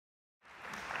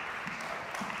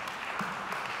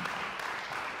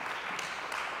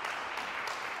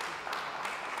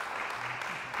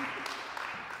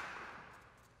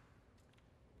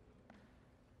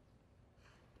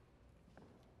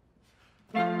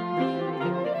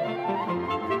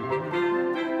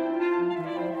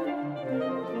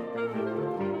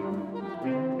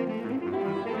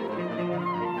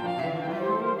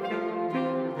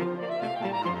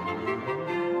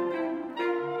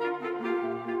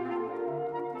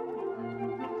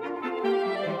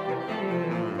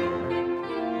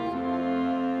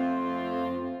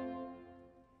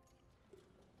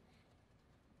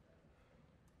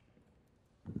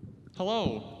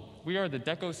Hello, we are the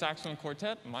Deco Saxophone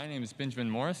Quartet. My name is Benjamin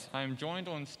Morris. I am joined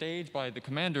on stage by the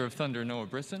commander of Thunder, Noah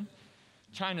Brisson,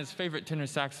 China's favorite tenor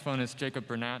saxophonist, Jacob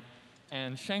Burnett,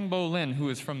 and Shangbo Lin, who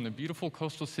is from the beautiful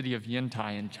coastal city of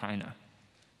Yantai in China.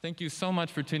 Thank you so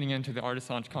much for tuning in to the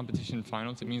Artist Launch Competition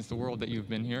Finals. It means the world that you've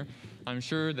been here. I'm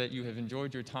sure that you have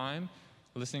enjoyed your time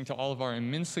listening to all of our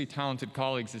immensely talented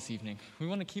colleagues this evening. We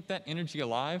want to keep that energy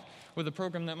alive with a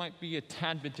program that might be a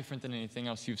tad bit different than anything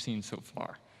else you've seen so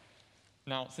far.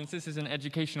 Now, since this is an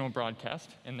educational broadcast,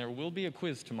 and there will be a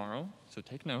quiz tomorrow, so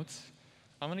take notes,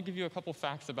 I'm going to give you a couple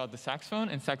facts about the saxophone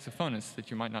and saxophonists that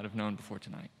you might not have known before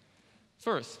tonight.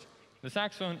 First, the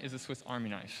saxophone is a Swiss Army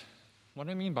knife. What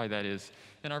I mean by that is,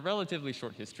 in our relatively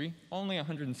short history, only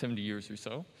 170 years or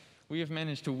so, we have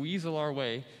managed to weasel our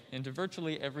way into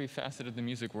virtually every facet of the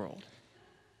music world.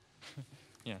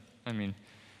 Yeah, I mean,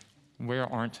 where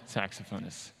aren't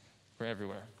saxophonists? We're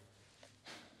everywhere.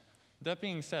 That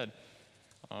being said,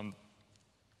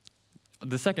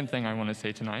 the second thing I want to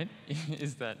say tonight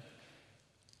is that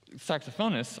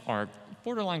saxophonists are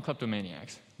borderline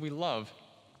kleptomaniacs. We love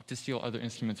to steal other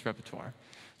instruments' repertoire.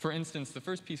 For instance, the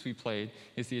first piece we played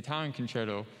is the Italian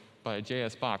Concerto by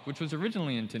J.S. Bach, which was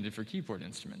originally intended for keyboard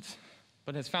instruments,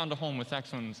 but has found a home with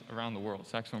saxophones around the world.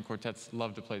 Saxophone quartets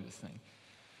love to play this thing.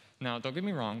 Now, don't get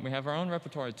me wrong, we have our own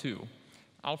repertoire too.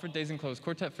 Alfred Desenclo's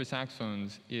Quartet for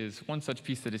Saxophones is one such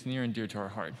piece that is near and dear to our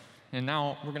heart. And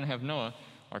now we're going to have Noah,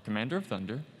 our commander of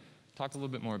Thunder, talk a little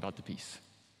bit more about the piece.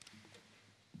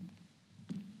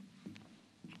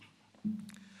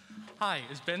 Hi,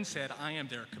 as Ben said, I am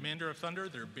their commander of Thunder,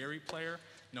 their Barry player,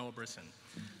 Noah Brisson.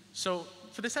 So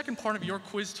for the second part of your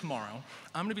quiz tomorrow,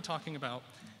 I'm going to be talking about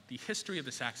the history of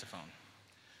the saxophone.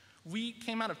 We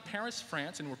came out of Paris,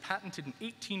 France, and were patented in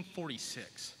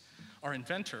 1846. Our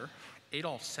inventor,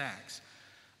 Adolphe Sax,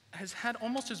 has had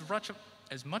almost as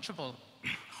much of a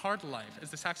hard life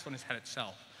as the saxophone has had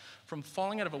itself, from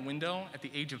falling out of a window at the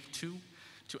age of 2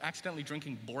 to accidentally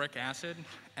drinking boric acid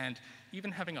and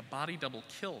even having a body double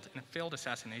killed in a failed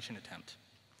assassination attempt.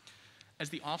 As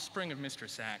the offspring of Mr.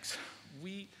 Sax,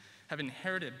 we have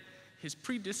inherited his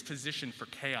predisposition for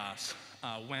chaos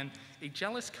when a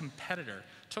jealous competitor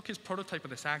took his prototype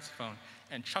of the saxophone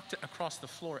and chucked it across the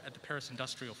floor at the Paris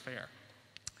Industrial Fair.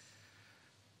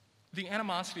 The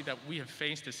animosity that we have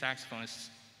faced as saxophonists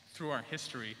through our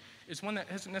history is one that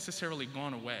hasn't necessarily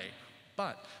gone away,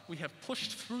 but we have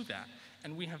pushed through that,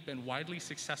 and we have been widely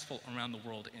successful around the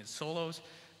world in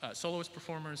soloist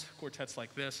performers, quartets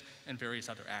like this, and various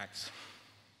other acts.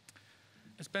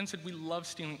 As Ben said, we love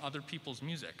stealing other people's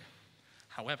music.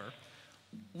 However,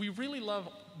 we really love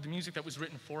the music that was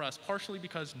written for us, partially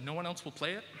because no one else will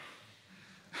play it.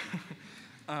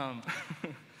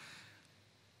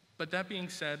 But that being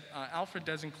said, Alfred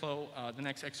Desenclo, the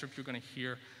next excerpt you're going to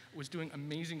hear, was doing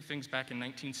amazing things back in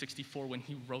 1964 when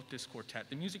he wrote this quartet.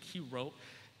 The music he wrote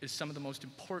is some of the most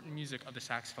important music of the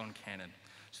saxophone canon.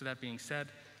 So that being said,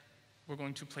 we're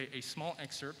going to play a small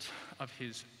excerpt of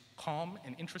his calm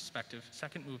and introspective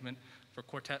second movement for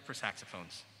Quartet for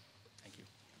Saxophones. Thank you.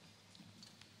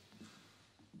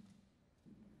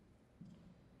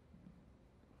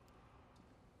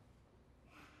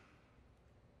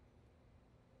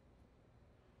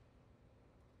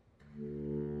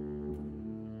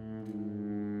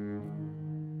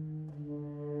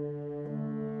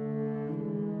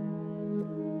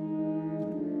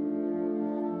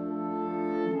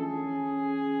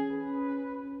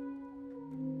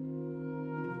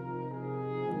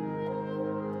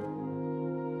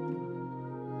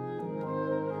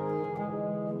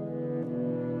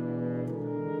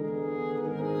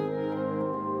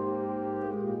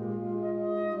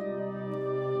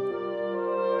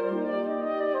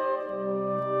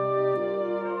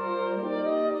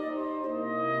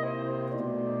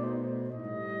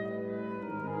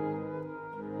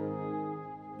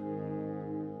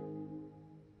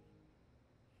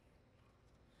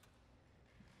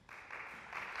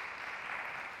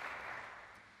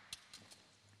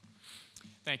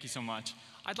 Thank you so much.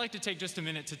 I'd like to take just a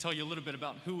minute to tell you a little bit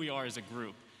about who we are as a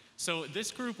group. So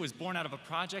this group was born out of a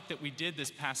project that we did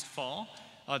this past fall.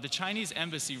 The Chinese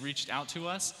embassy reached out to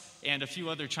us and a few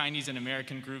other Chinese and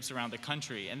American groups around the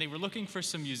country, and they were looking for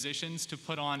some musicians to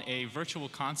put on a virtual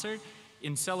concert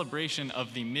in celebration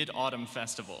of the Mid-Autumn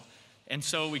Festival. And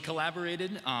so we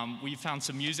collaborated, we found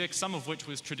some music, some of which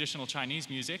was traditional Chinese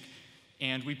music,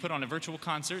 and we put on a virtual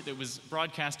concert that was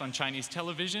broadcast on Chinese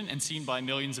television and seen by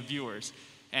millions of viewers.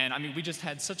 And I mean, we just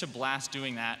had such a blast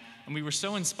doing that, and we were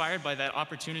so inspired by that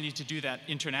opportunity to do that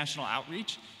international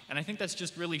outreach, and I think that's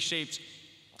just really shaped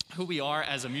who we are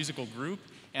as a musical group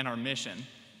and our mission.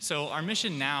 So our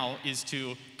mission now is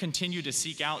to continue to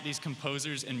seek out these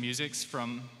composers and musics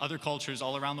from other cultures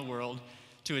all around the world,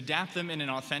 to adapt them in an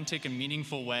authentic and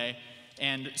meaningful way,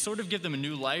 and sort of give them a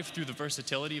new life through the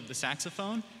versatility of the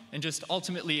saxophone, and just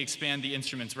ultimately expand the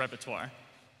instrument's repertoire.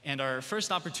 And our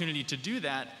first opportunity to do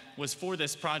that was for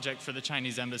this project for the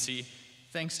Chinese embassy,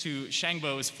 thanks to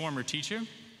Shangbo's former teacher.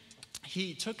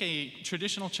 He took a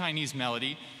traditional Chinese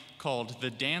melody called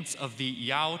the Dance of the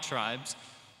Yao Tribes,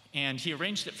 and he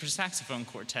arranged it for saxophone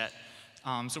quartet.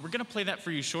 So we're going to play that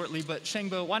for you shortly, but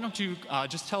Shangbo, why don't you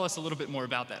just tell us a little bit more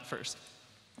about that first?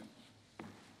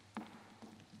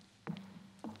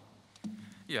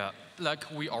 Yeah, like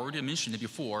we already mentioned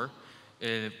before,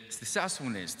 the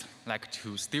saxophonists like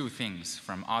to steal things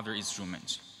from other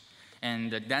instruments.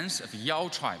 And the Dance of Yao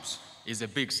Tribes is a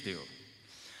big steal.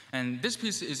 And this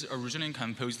piece is originally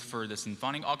composed for the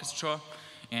symphonic orchestra,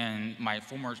 and my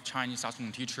former Chinese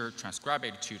saxophone teacher transcribed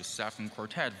it to the saxophone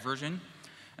quartet version.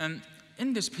 And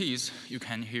in this piece, you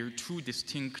can hear two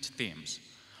distinct themes.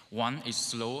 One is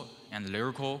slow and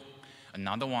lyrical,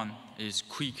 another one is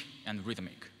quick and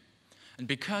rhythmic. And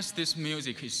because this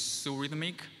music is so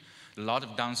rhythmic, a lot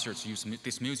of dancers use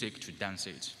this music to dance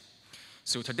it.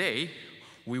 So today,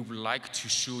 we would like to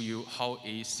show you how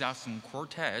a saxophone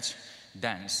quartet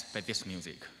dances by this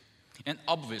music. And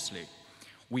obviously,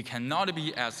 we cannot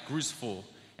be as graceful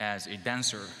as a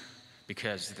dancer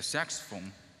because the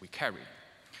saxophone we carry.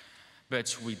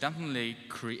 But we definitely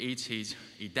created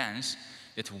a dance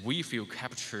that we feel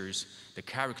captures the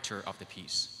character of the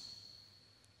piece.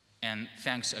 And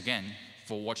thanks again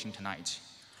for watching tonight.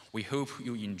 We hope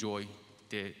you enjoy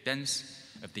the dance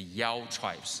of the Yao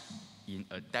tribes in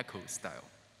a Deco style.